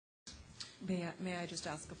May I just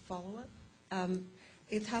ask a follow-up?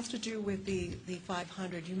 It has to do with the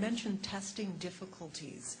 500. You mentioned testing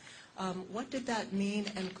difficulties. What did that mean,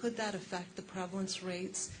 and could that affect the prevalence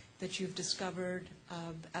rates that you've discovered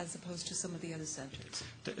as opposed to some of the other centers?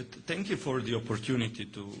 Thank you for the opportunity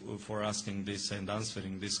for asking this and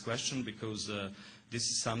answering this question, because this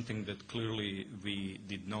is something that clearly we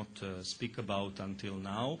did not speak about until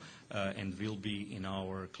now and will be in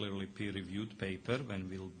our clearly peer-reviewed paper when it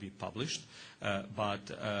will be published. But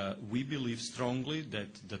we believe strongly that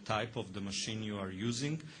the type of the machine you are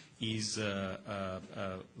using is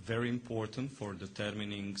very important for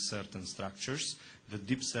determining certain structures. The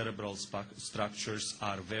deep cerebral structures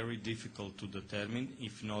are very difficult to determine,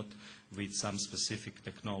 if not with some specific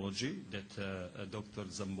technology that Dr.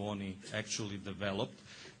 Zamboni actually developed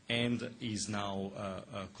and is now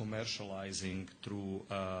commercializing through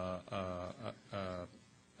a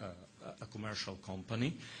commercial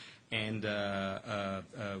company. And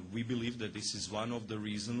we believe that this is one of the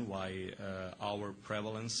reasons why our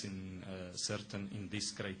prevalence in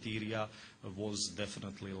this criteria was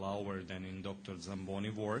definitely lower than in Dr.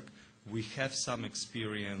 Zamboni's work. We have some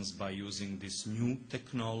experience by using this new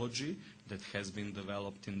technology that has been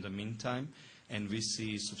developed in the meantime, and we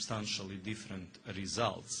see substantially different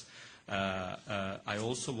results. I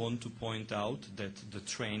also want to point out that the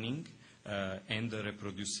training and the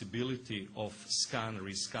reproducibility of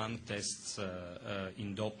scan-rescan tests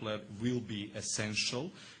in Doppler will be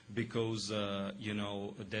essential, because you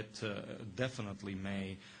know, that definitely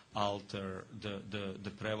may alter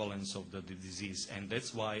the prevalence of the disease. And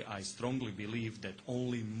that's why I strongly believe that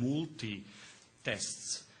only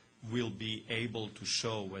multi-tests will be able to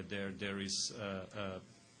show whether there is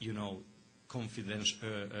you know,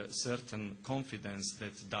 certain confidence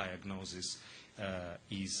that diagnosis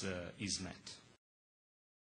is met.